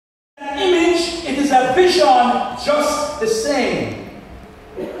a vision just the same.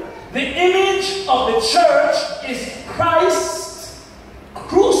 The image of the church is Christ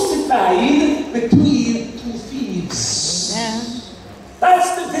crucified between two thieves. Yes.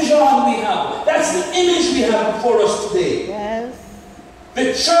 That's the vision we have. That's the image we have before us today. Yes.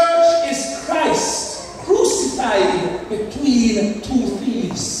 The church is Christ crucified between two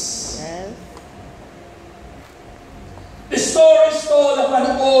thieves. Yes. The story is told of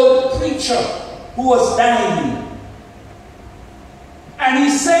an old preacher who was dying. And he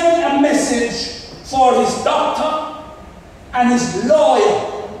sent a message for his doctor and his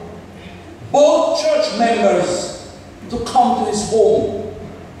lawyer, both church members, to come to his home.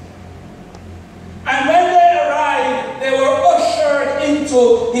 And when they arrived, they were ushered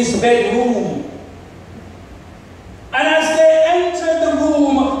into his bedroom. And as they entered the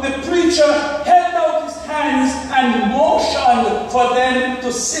room, the preacher held out his hands and motioned for them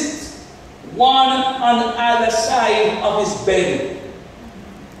to sit one on either side of his bed.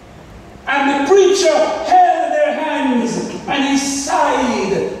 And the preacher held their hands and he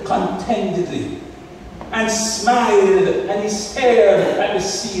sighed contentedly and smiled and he stared at the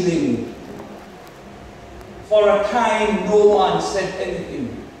ceiling. For a time, no one said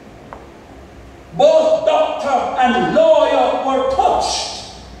anything. Both doctor and lawyer were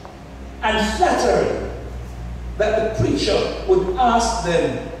touched and flattered that the preacher would ask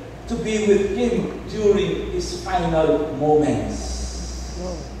them to be with him during his final moments.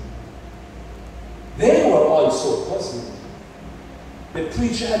 They were also puzzled. The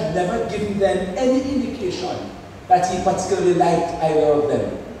preacher had never given them any indication that he particularly liked either of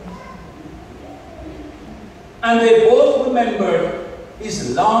them. And they both remembered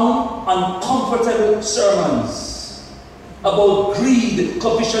his long, uncomfortable sermons about greed,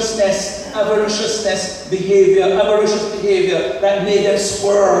 covetousness, avaricious behavior that made them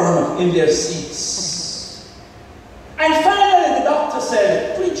squirm in their seats. And finally the doctor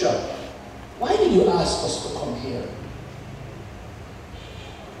said, "Preacher, why did you ask us to come here?"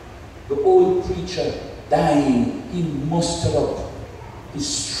 The old preacher, dying, he mustered up his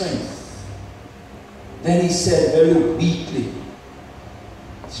strength. Then he said very weakly,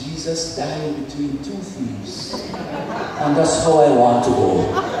 "Jesus died between two thieves, and that's how I want to go."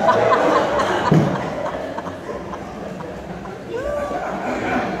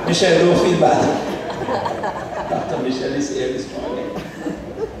 Michelle, don't feel bad. Dr. Michelle is here this morning.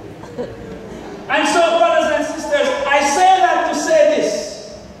 And so, brothers and sisters, I say that to say this: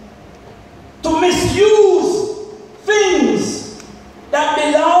 to misuse things that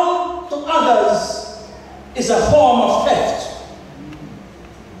belong to others is a form of theft.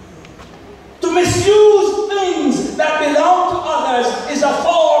 To misuse things that belong to others is a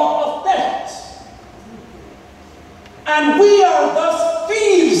form of theft. And we are thus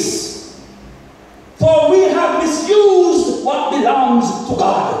thieves, for we have misused what belongs to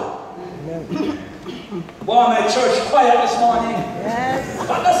God. Boy, my church quiet this morning. Yes.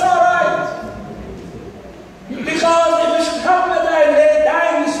 But that's all right. Because if it should happen that I lay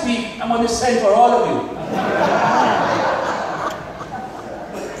dying this week, I'm going to send for all of you.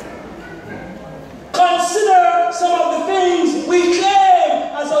 Consider some of the things we claim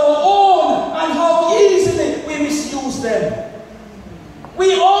as our own and how easily we misuse them.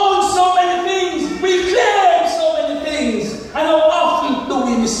 We own so many things, we claim so many things, and how often do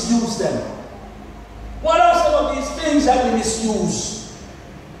we misuse them? What are some of these things that we misuse?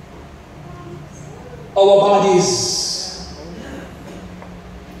 Our bodies,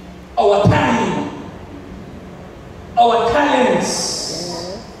 our time, our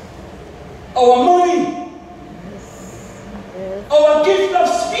talents, our money, our gift of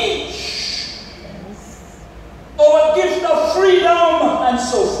speech, our gift of freedom, and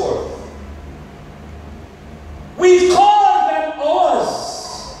so forth. We call them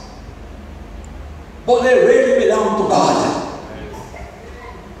ours, but they really belong to God.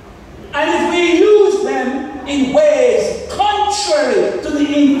 And if we use them in ways contrary to the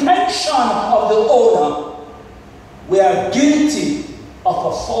intention of the owner, we are guilty of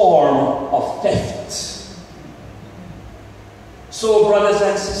a form of theft. So, brothers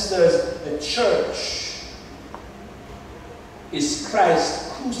and sisters, the church is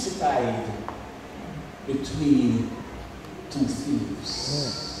Christ crucified between two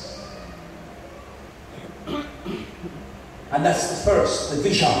thieves. And that's the first, the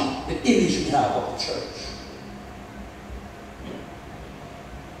vision, the image we have of the church.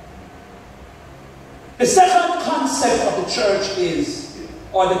 The second concept of the church is,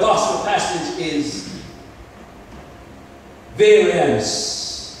 or the gospel passage is,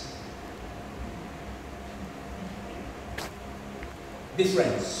 variance.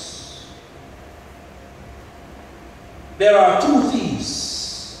 Difference. there are two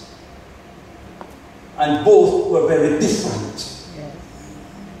thieves, and both were very different. Yes.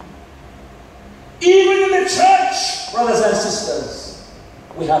 Even in the church, brothers and sisters,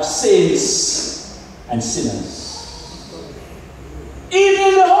 we have saints and sinners. Even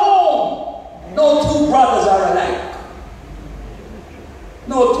in the home, no two brothers are alike.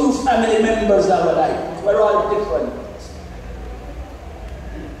 No two family members are alike. We're all different.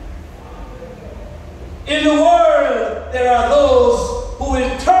 In the world, there are those who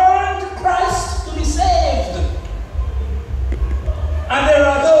will turn to Christ to be saved. And there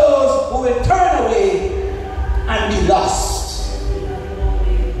are those who will turn away and be lost.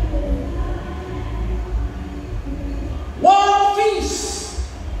 One thief,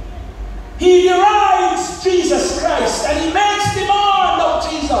 he derides Jesus Christ and he makes demand of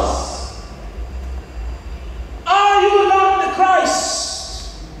Jesus. Are you not the Christ?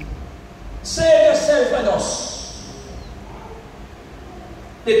 Save yourself and us.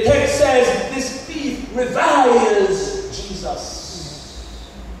 The text says this thief reviles Jesus.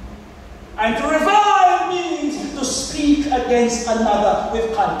 And to revile means to speak against another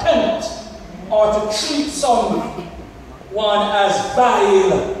with contempt or to treat someone as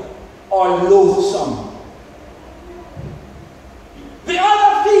vile or loathsome. The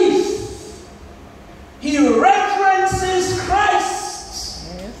other thief, he references Christ.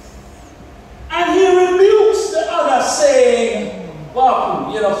 And he rebukes the other, saying,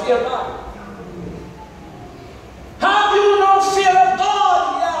 "Welcome, you don't fear God. Have you no fear of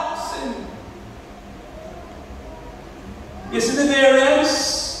God?" He asks him. You see the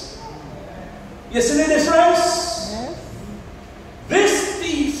variance? You see the difference? Yes. This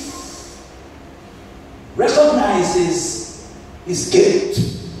thief recognizes his guilt.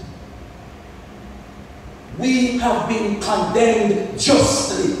 We have been condemned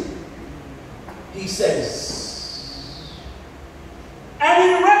justly, he says. And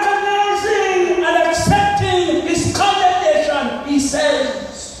in recognizing and accepting his condemnation, he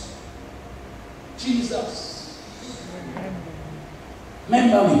says, "Jesus,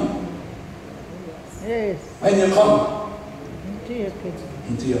 remember me Yes. when you come Into your kingdom.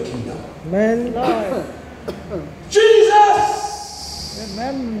 into your kingdom." Amen, Lord. Jesus,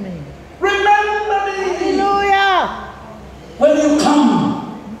 Remember me. remember me Hallelujah. when you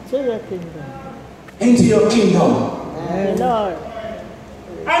come Into your kingdom. into your kingdom. Amen, Lord.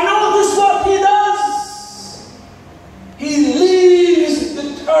 And notice what he does. He leaves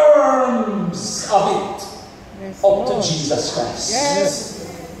the terms of it Yes, up Lord. to Jesus Christ. Yes.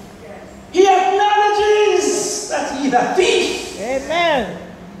 He acknowledges that he's a thief. Amen.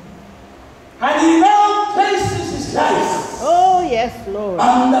 And he now places his life Oh, yes, Lord.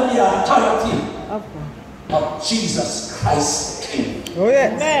 under the authority Of God. of Jesus Christ the King. Oh,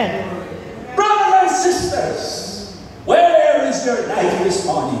 yes. Amen. Brothers and sisters, where is your life this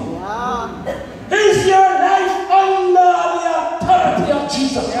morning? Yeah. Is your life under the authority of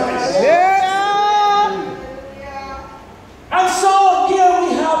Jesus Christ? Yeah. And so here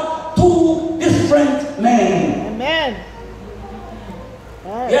we have two different men. Amen.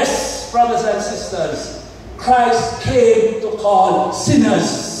 Yes, brothers and sisters, Christ came to call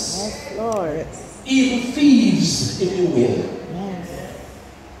sinners, Yes, Lord. even thieves, if you will. Yes.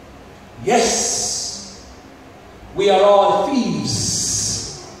 Yes, we are all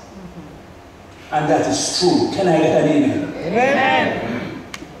thieves. And that is true. Can I get an amen? Amen.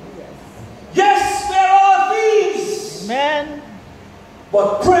 Yes, we are all thieves. Amen.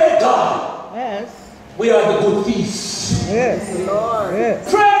 But pray God, Yes. we are the good thieves. Yes, Lord. Yes.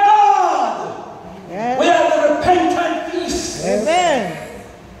 Pray God, we Yes. are the repentant thieves. Amen.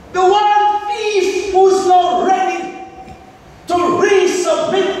 The one thief who's now ready to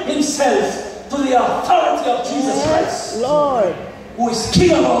resubmit himself to the authority of Jesus Yes, Christ, Lord. who is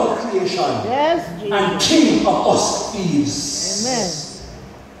King of all creation Yes, and Jesus. King of us thieves. Amen.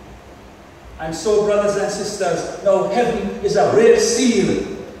 And so, brothers and sisters, now heaven is a real seal,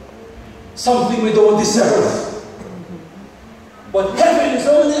 something we don't deserve. But heaven is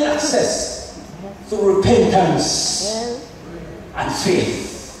only accessed through repentance Yes. and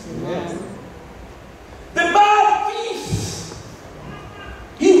faith. Amen. The bad thief,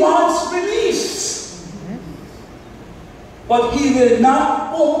 he wants relief. But he will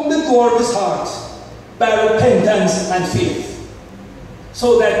not open the door of his heart by repentance and faith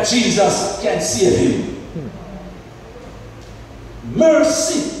so that Jesus can save him.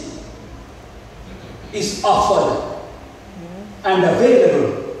 Mercy is offered and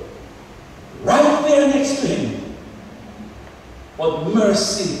available right there next to him. But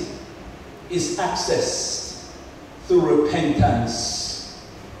mercy is accessed through repentance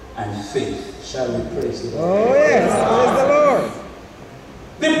and faith. Shall we praise the Lord? Oh, yes. Praise the Lord.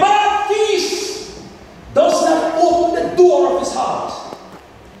 The bad thief does not open the door of his heart,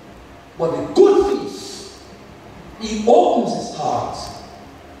 but the good thief, he opens his heart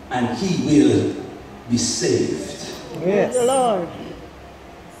and he will be saved. Yes. Praise the Lord.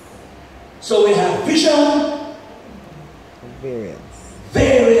 So we have vision, Variance.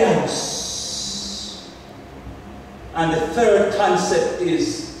 variance, and the third concept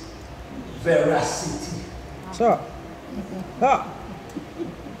is veracity. So. Ha.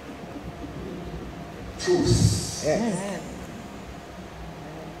 Truth. Yes.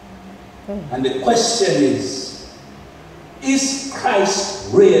 And the question is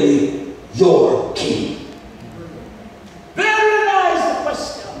Christ really your king? Very nice the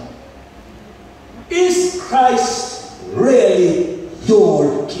question. Is Christ really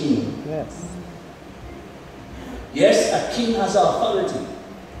your king? Yes. Yes, a king has authority.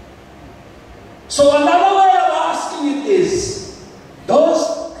 So another way of asking it is,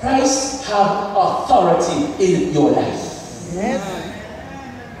 does Christ have authority in your life? Yes.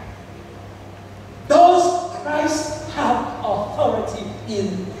 Does Christ have authority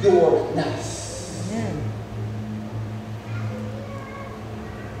in your life?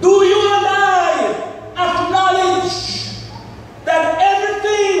 Do you and I acknowledge that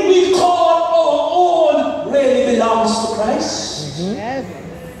everything we call our own really belongs to Christ? Yes.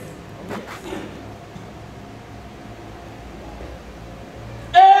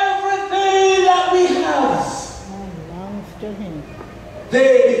 Everything that we have, Belongs to Him.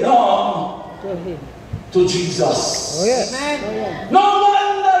 they belong To Him. to Jesus. Oh, yes. Oh, yeah. No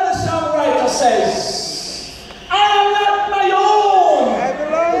wonder the songwriter says, I am not my own. I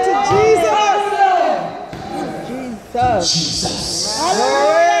belong to Jesus. Jesus. Jesus.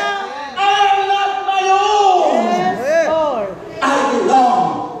 Glory. I am not my own. Yes, Yeah. Lord. I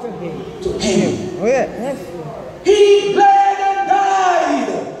belong To Him. to Him. Oh, yes. Yes. He bled and died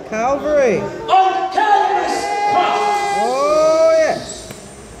Calvary. on Calvary's cross. Oh, yes.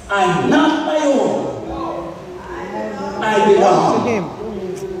 I'm not my own. I To belong him.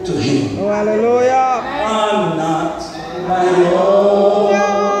 to Him. Oh, hallelujah. I'm not my own.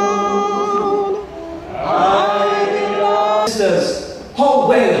 I belong. Sisters, how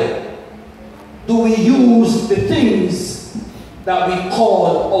well do we use the things that we call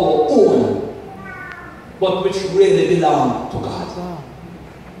our own, but which really belong to God?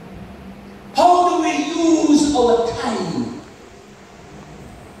 How do we use our time?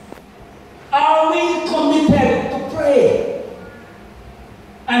 Are we committed to pray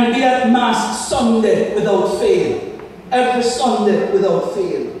and be at Mass Sunday without fail? Every Sunday without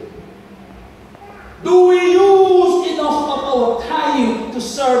fail? Do we use enough of our time to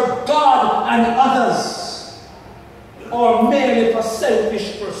serve God and others? Or merely for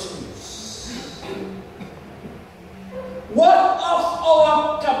selfish pursuits? What of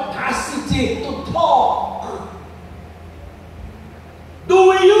our capacity to talk? Do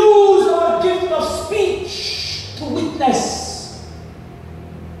we use our gift of speech to witness,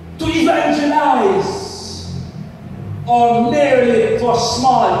 to evangelize, or merely for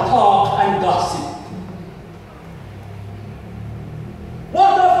small talk and gossip?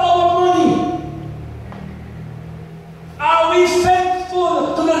 What of our money? Are we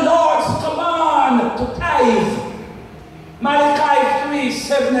faithful to the Lord's command to tithe? Malachi 3,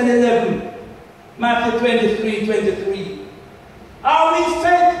 7 and 11. Matthew 23, 23. Are we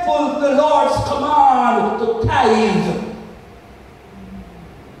faithful to the Lord's command to tithe?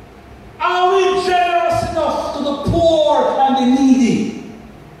 Are we generous enough to the poor and the needy?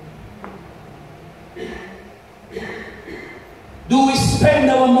 Do we spend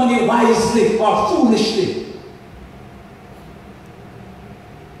our money wisely or foolishly?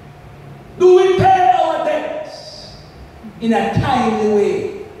 Do we pay our debts in a timely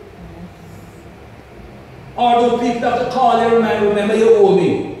way? Or do people have to call every man, remember you owe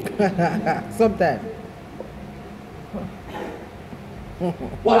me? Sometimes.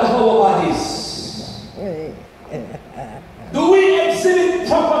 What of our bodies? Do we exhibit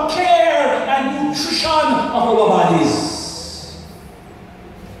proper care and nutrition of our bodies?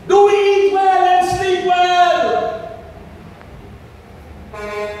 Do we eat well and sleep well?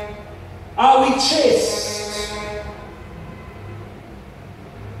 Are we chaste?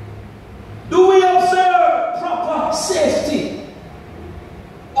 Do we observe proper safety?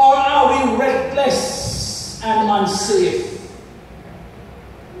 Or are we reckless and unsafe?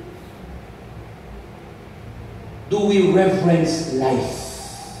 Do we reverence life?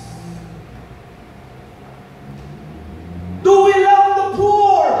 Do we love the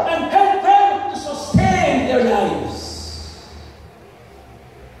poor and help them to sustain their lives?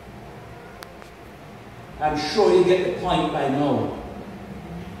 I'm sure you get the point by now.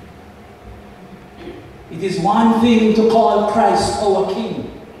 It is one thing to call Christ our King.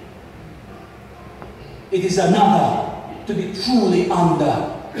 It is another to be truly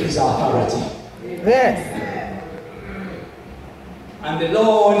under His authority. Yes. And the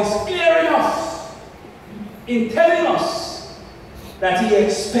Lord is clear enough in telling us that He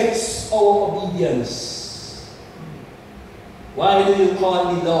expects our obedience. Why do you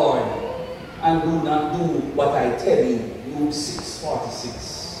call me Lord and do not do what I tell you? Luke 6:46.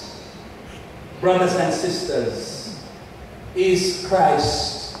 Brothers and sisters, is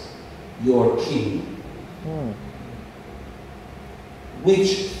Christ your King?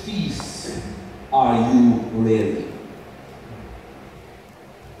 Which feast are you really?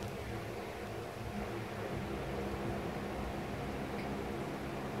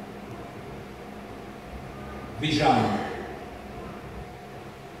 Vision,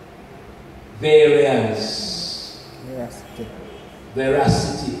 variance,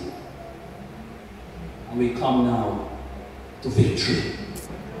 veracity. And we come now to victory.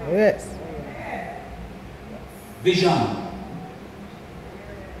 Yes. Vision,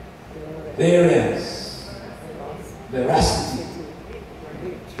 variance, veracity,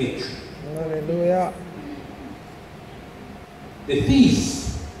 victory. Hallelujah. The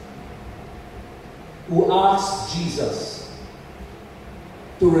thief who asked Jesus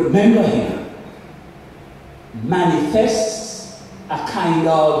to remember him manifests a kind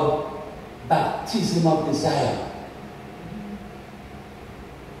of baptism of desire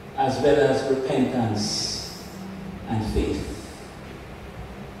as well as repentance and faith.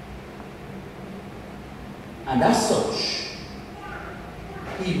 And as such,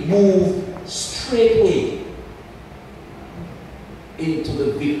 he moved straightway into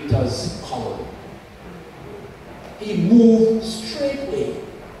the victor's column. He moved straightway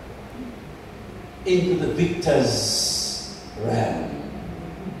into the victor's realm.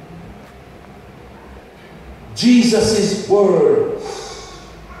 Jesus' words,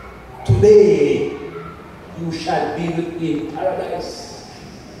 today you shall be with me in paradise,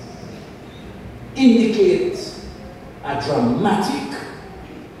 indicate a dramatic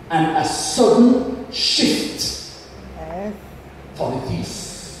and a sudden shift for the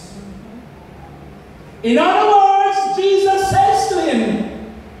thief. In other words, Jesus says to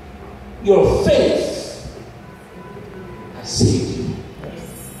him, your faith has saved you.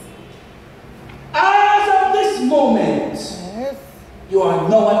 As of this moment, you are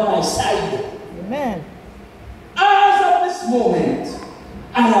now at my side. Amen. As of this moment,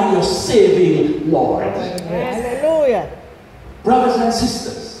 I am your saving Lord. Hallelujah. Brothers and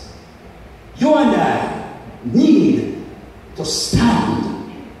sisters, you and I need to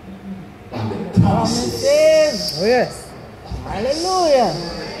stand on the promises. Oh, yes. Hallelujah.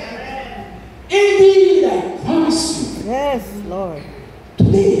 Indeed, I promise you, Yes, Lord.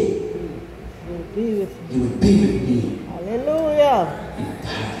 today You will be with me. you will be with me Hallelujah. in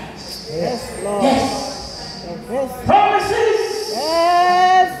paradise. Yes, Lord. Yes. Yes. Promises.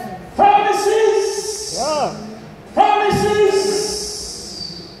 Yes. Promises. Lord. Promises.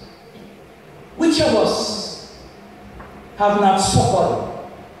 Which of us have not suffered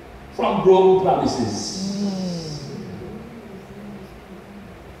from broken promises?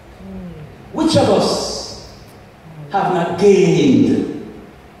 Which of us have not gained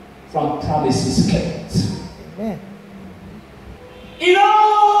from promises kept? Amen. In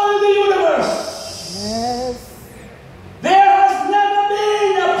all the universe, Yes. there has never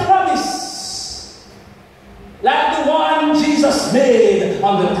been a promise like the one Jesus made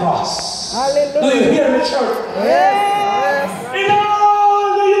on the cross. Hallelujah. Do you hear me, church? Yes. In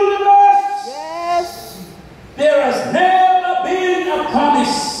all the universe, Yes. there has never been a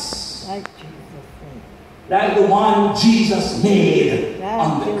promise Like Jesus said. like the one Jesus made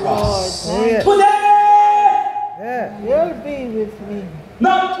on Thank the you, cross. Lord. Thank Today, Yeah. you. You'll be with me.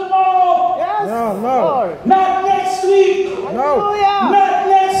 not tomorrow, Yes, No, no. Lord. not next week, Hallelujah. not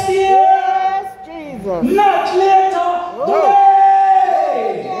next year, Yes, Jesus. not later.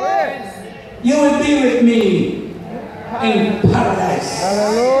 Today, Yes. you will be with me in paradise.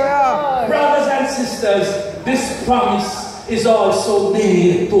 Hallelujah. Brothers and sisters, this promise is also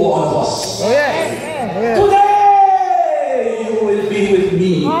made to all of us. Oh, yes. Yes. Today, you will be with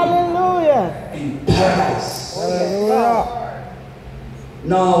me Hallelujah. in paradise. Hallelujah.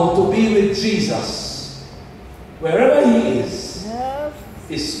 Now, to be with Jesus, wherever he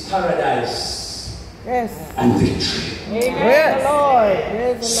is paradise Yes. and victory. Amen. Yes. Lord.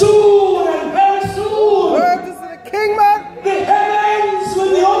 Praise the Soon and very soon, Lord, this is the King, man. the heavens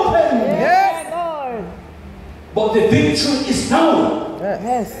will be open. Lord. Yes. Lord. But the victory is now. Yes.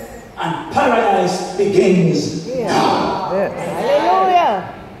 Yes. and paradise begins now. Yes.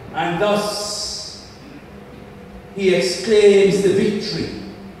 Hallelujah. And thus he exclaims the victory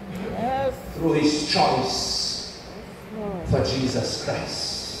Yes. through his choice for Jesus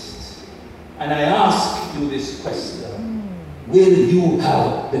Christ. And I ask you this question: will you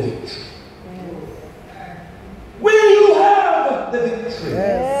have the victory? Will you have the victory?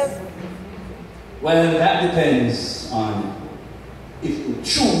 Yes. Well, that depends on if you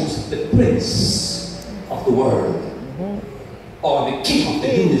choose the prince of the world or the king of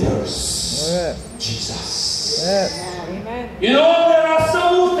the universe, Yes. Jesus. Yes. Amen. You know, there are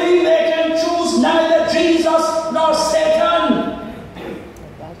some who think they can choose neither Jesus nor Satan.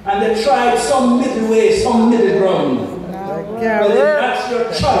 And they tried some middle way, some middle ground. Well, if that's your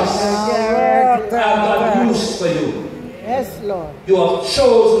choice, I've got news for you. Yes, Lord. You have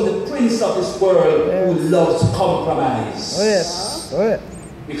chosen the prince of this world who loves compromise. Oh, yes. Oh, yes.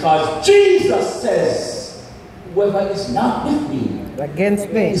 Because Jesus says, whoever is not with me Against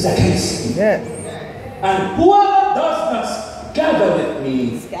me. is against me. Yes. And whoever does not gather with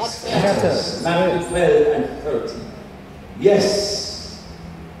me scatters. Matthew 12 and 30. Yes,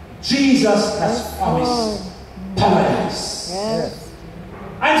 Jesus has promised paradise. Yes.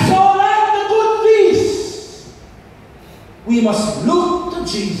 And so, like the good thief, we must look to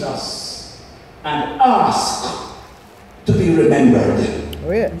Jesus and ask to be remembered.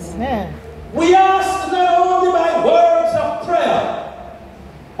 Oh, yes. Amen. We ask not only by words of prayer,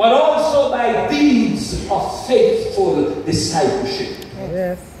 but also by deeds of faithful discipleship.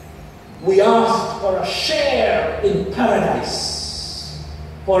 Yes. We ask for a share in paradise.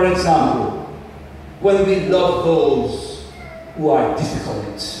 For example, when we love those who are difficult,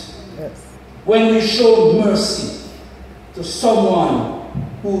 Yes. when we show mercy to someone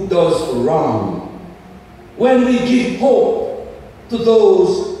who does wrong, when we give hope to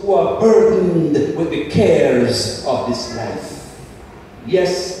those who are burdened with the cares of this life.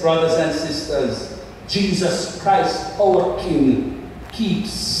 Yes, brothers and sisters, Jesus Christ, our King,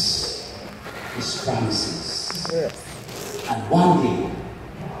 keeps his promises. Yes. And one day,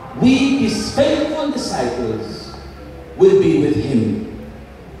 we, his faithful disciples, will be with him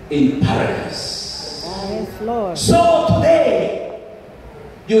in paradise. Yes, Lord. So today,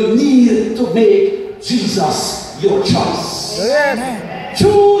 you need to make Jesus your choice. Yes.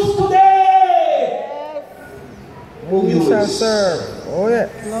 Choose today whom you You will shall serve. Oh,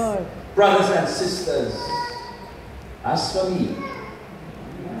 yes. Lord. Brothers and sisters, as for me,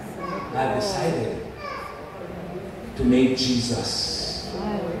 I decided to make Jesus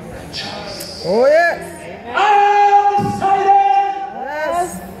my choice. Oh, yes. I have decided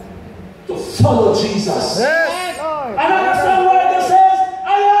Yes. to follow Jesus. Yes. Lord. Another songwriter says,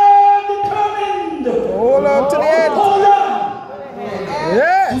 I am determined. Hold on to the end. Hold on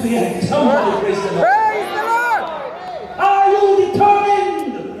Yes. to the end. Somebody praise the Lord. Praise the Lord. Are you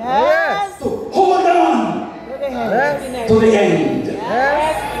determined Yes. to hold on To the head. Yes. to the end?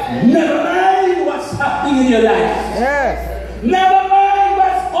 Yes. Never mind what's happening in your life. Yes. Never mind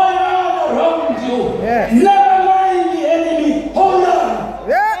what's going on around you. Yes. Never mind the enemy. Hold on.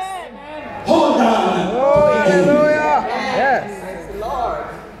 Yes. Hold on Oh, to the end. hallelujah. Yes.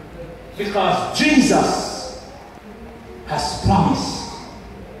 Because Jesus has promised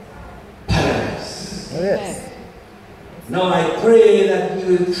paradise. Yes. Now I pray that he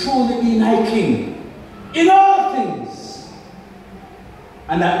will truly be my king in all things,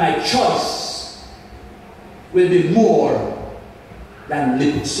 and that my choice will be more than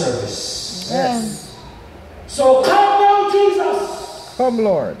lip service. Yes. So come now, Jesus. Come,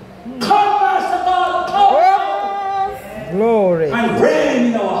 Lord. Come, Master God. Come Glory. and reign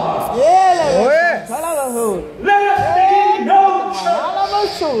in our hearts. Oh, yes. Let us begin now,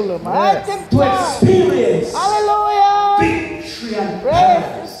 church, to experience Hallelujah. victory and Praise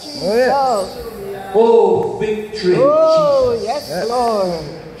paradise. Oh, yes. Oh, victory, Oh, Jesus. yes, Lord.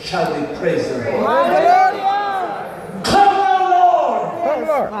 Shall we praise the Lord? Hallelujah. Come now, Lord. Come,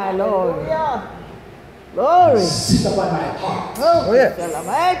 Lord. My Lord. Glory. Sit upon my heart, Oh, yes.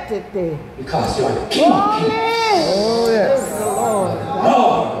 because you are the King of Kings. Oh, yes. Lord,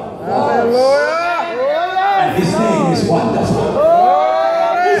 Hallelujah. and his name is wonderful.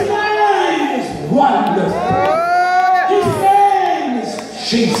 His name is wonderful. His name is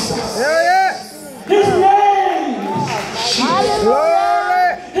Jesus. Yeah, yes. His name is Jesus. Glory.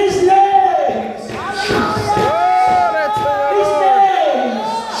 His name is Jesus. Glory to the His Lord. name is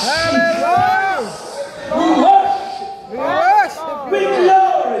Hallelujah. we worship, We worship we you,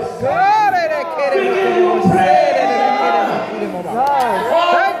 Lord. glorify. Glory to We give you praise.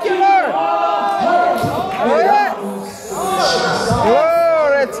 Thank you, Lord. Oh, yes.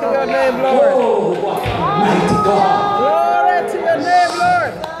 to your name, Lord. Oh, what a mighty God. Glory to your name,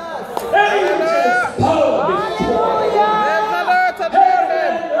 Lord. Angels bow before him. Heaven and earth adore him.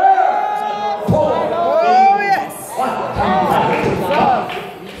 Heaven and earth adore him. Oh, yes. What a mighty God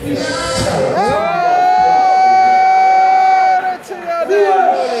we serve. Glory to your name,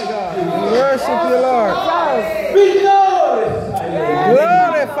 Holy God. We worship you, Lord. We glorify you.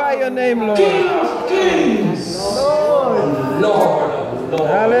 Glorify your name, Lord. King of kings and Lord of lords.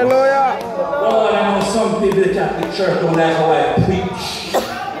 Hallelujah. Lord, I know some people in the Catholic Church don't like how I preach.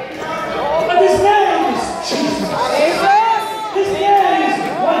 But his name is Jesus. His name is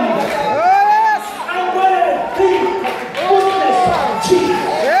wonderful. Oh, yes. And when I think of the goodness of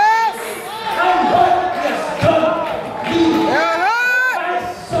Jesus Yes. and what he has done for me, Uh-huh. my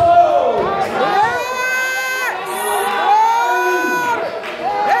soul,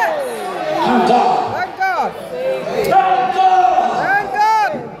 Yes. thank God, Thank God. thank God, Thank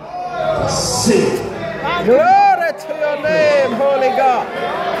God. sing. Glory to your name, Holy God.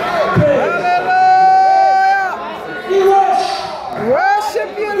 Hallelujah. We worship, Worship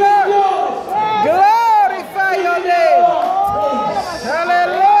you, Lord. Glorify your name.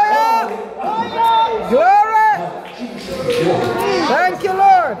 Hallelujah. Glory. Thank you,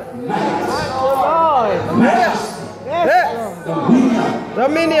 Lord. majesty, Yes. dominion,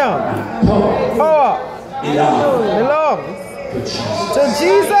 Dominion. power, Power belong belongs to Jesus. to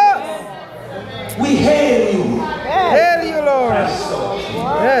Jesus. We hail you, Hail you, Lord. Master.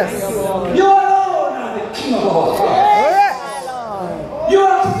 Yes. You alone are the King of our hearts. Oh, yes. You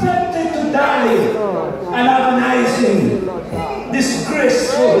accepted to die and agonizing,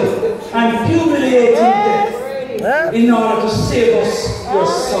 disgraceful and humiliating death Yes. in order to save us, your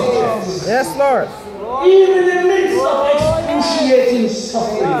subjects. Yes, Lord. Even in the midst of excruciating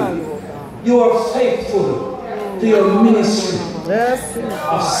suffering, you are faithful to your ministry Yes.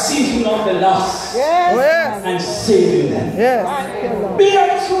 of seeking out the lost Oh, yes. and saving them. Yes. Be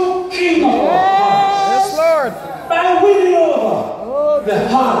a true King of our hearts Yes, Lord. by winning over the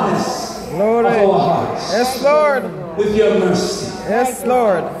hardness Glory. of our hearts Yes, Lord. with your mercy. Yes,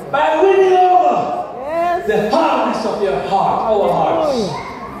 Lord. By winning over the hardness of your heart, our hearts,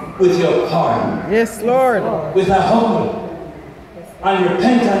 with your pardon, Yes, Lord. with a humble and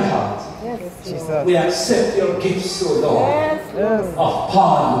repentant heart. Jesus. We accept your gifts, O Lord, Yes. of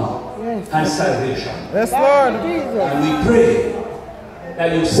pardon and salvation. Yes, Lord. And we pray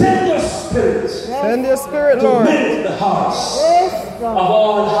that you send your spirit Send your spirit, to Lord. melt the hearts of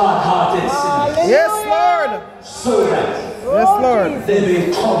all hard-hearted sinners, Yes, Lord. so that Yes, Lord. they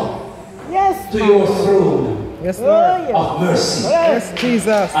may come to your throne Yes, Lord. of mercy Yes,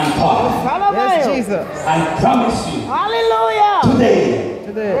 Jesus. and pardon. Yes, Jesus. I promise you, Hallelujah. today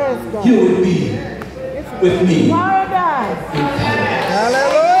Today. you will be with me. Paradise.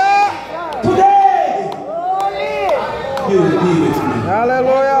 Hallelujah. Today you will be with me.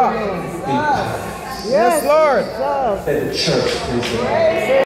 Hallelujah. In paradise. Yes, Lord. Let the church praise the Lord.